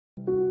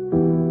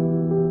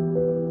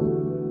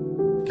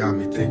got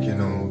me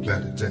thinking on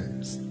better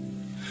days.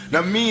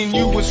 Now me and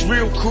you was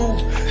real cool,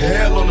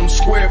 hell on them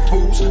square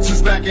fools.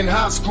 Since back in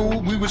high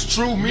school, we was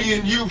true, me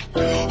and you.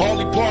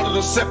 Only part of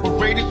us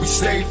separated, we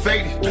stayed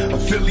faded.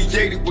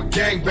 Affiliated with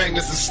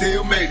gangbangers and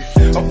still made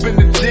it. Up in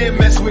the gym,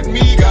 mess with me,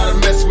 gotta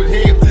mess with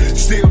him.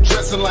 Still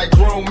dressing like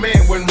grown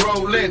men when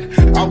rolling.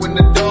 Out in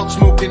the dark,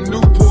 smoking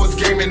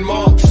Newports, gaming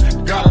marks.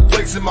 Got a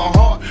place in my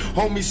heart,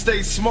 homie,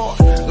 stay smart.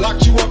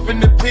 Locked you up in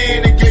the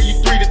pen and gave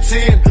you 3 to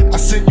 10. I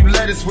send you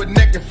letters with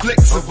naked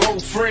flicks of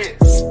old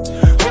friends.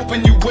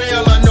 Hoping you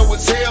well, I know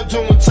it's hell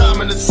doing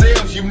time in the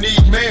cells. You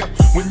need mail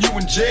when you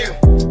in jail.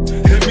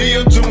 And me,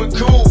 I'm doing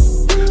cool.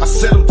 I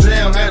settled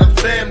down, had a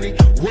family,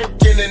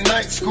 working in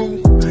night school.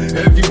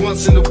 Every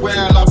once in a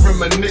while I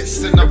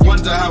reminisce, and I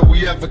wonder how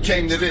we ever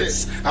came to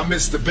this. I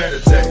miss the better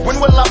days. When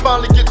will I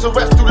finally get to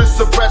rest through this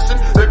suppression?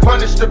 They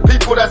punish the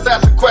people that's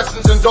asking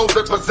questions and those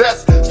that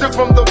possess. Still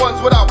from the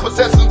ones without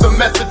possessions, the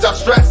message I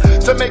stress.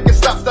 To make it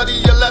stop, study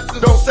your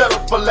lesson, don't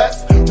settle for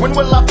less. When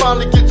will I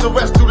finally get to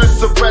rest through this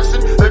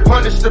suppression? They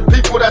punish the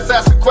people that's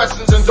asking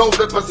questions and those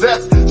that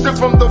possess. Still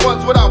from the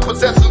ones without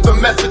possessions, the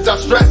message I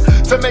stress.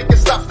 To make it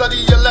stop, study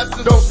your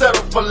lesson, don't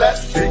settle for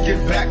less.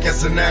 Thinking back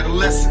as an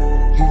adolescent,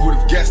 who would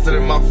have guessed that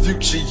in my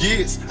future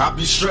years I'd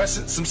be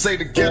stressing? Some say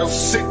the ghetto's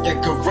sick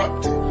and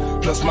corrupted.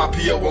 Plus my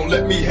PO won't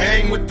let me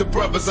hang with the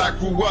brothers I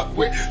grew up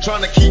with.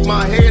 Trying to keep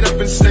my head up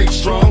and stay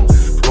strong.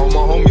 All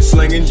my homies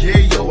slinging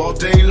yo all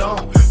day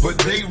long, but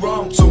they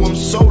wrong, so I'm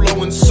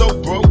solo and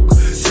so broke.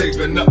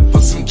 Saving up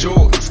for some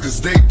Jordans,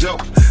 cause they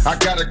dope. I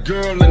got a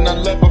girl and I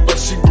love her, but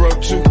she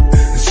broke too.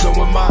 And so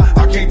am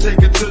I can't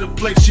take her to the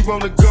place she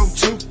wanna go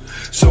to.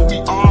 So we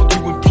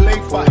argue and play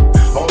fight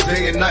all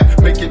day and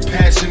night, making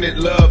passionate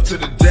love to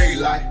the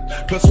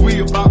daylight. Plus we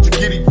about to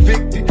get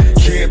evicted,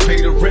 can't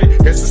pay the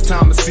rent. Guess it's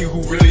time to see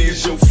who really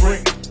is your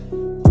friend.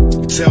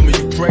 You tell me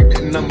you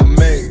pregnant and I'm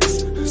amazed.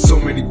 So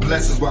many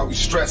blessings while we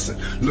stressing,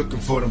 looking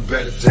for them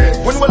better days.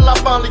 When will I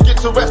finally get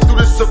to rest through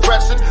this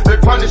suppression? They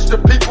punish the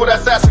people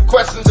that's asking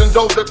questions and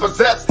those that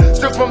possess.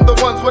 Still from the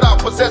ones without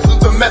possessions,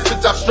 the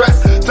message I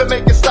stress. To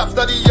make it stop,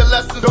 study your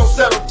lesson, don't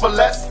settle for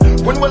less.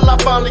 When will I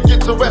finally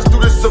get to rest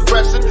through this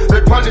suppression?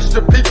 They punish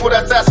the people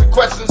that's asking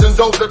questions and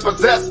those that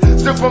possess.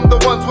 Still from the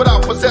ones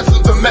without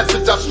possessions, the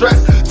message I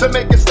stress. To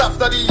make it stop,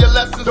 study your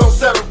lesson, don't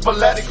settle for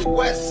less. Nigga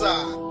West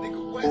Side,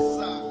 nigga West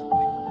Side.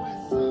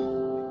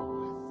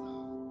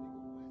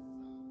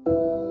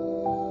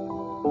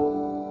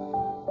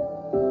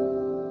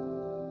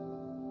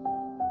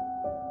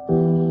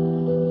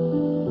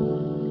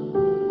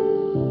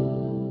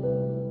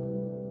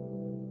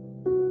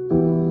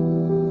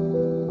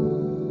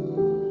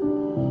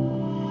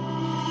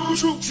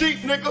 True cheap,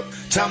 nigga.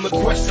 Time to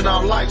question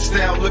our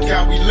lifestyle, look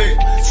how we live.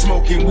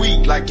 Smoking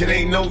weed like it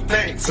ain't no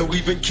thing. So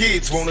even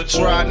kids wanna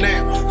try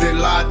now. Then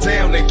lie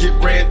down and get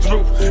ran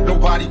through.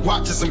 Nobody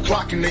watches them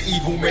clocking the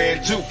evil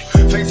man too.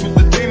 Faced with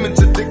the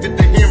demons, addicted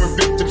to hearing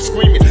victims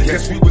screaming.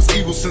 Guess we was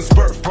evil since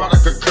birth,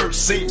 product of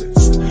cursed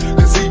seemens.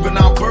 Cause even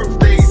our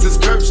birthdays is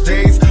cursed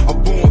days. A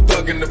born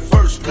thug in the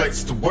first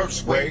place, the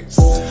worst ways.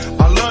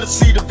 I love to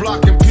see the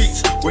block in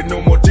peace, with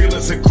no more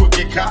dealers and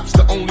crooked cops.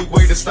 The only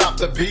way to stop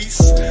the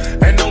beast,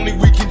 and only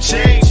we can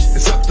change.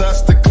 It's up to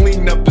us to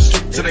clean up the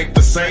streets, it ain't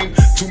the same.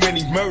 Too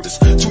many murders,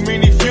 too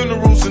many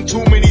funerals, and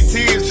too many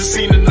tears. Just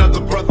seen another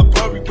brother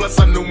bury, plus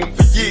I knew him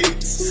for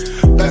years.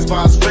 That's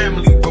by his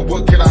family, but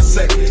what can I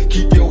say?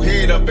 Keep your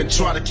head up and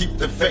try to keep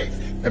the faith,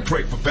 and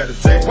pray for better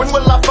days. When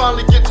will I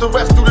finally get to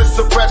rest through this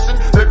suppression?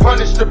 They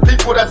punish the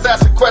people that's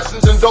asking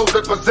questions and those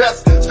that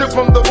possess. Still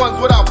from the ones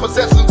without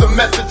possessions, the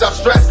message I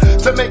stress.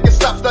 To make it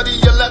stop, study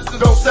your lesson,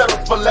 don't settle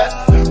for less.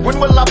 When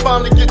will I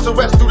finally get to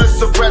rest through this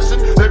suppression?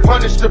 They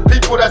punish the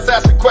people that's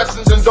asking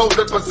questions and those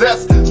that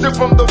possess. Still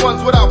from the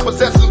ones without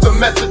possessions, the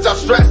message I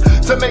stress.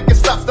 To make it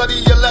stop, study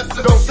your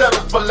lesson, don't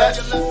settle for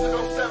less.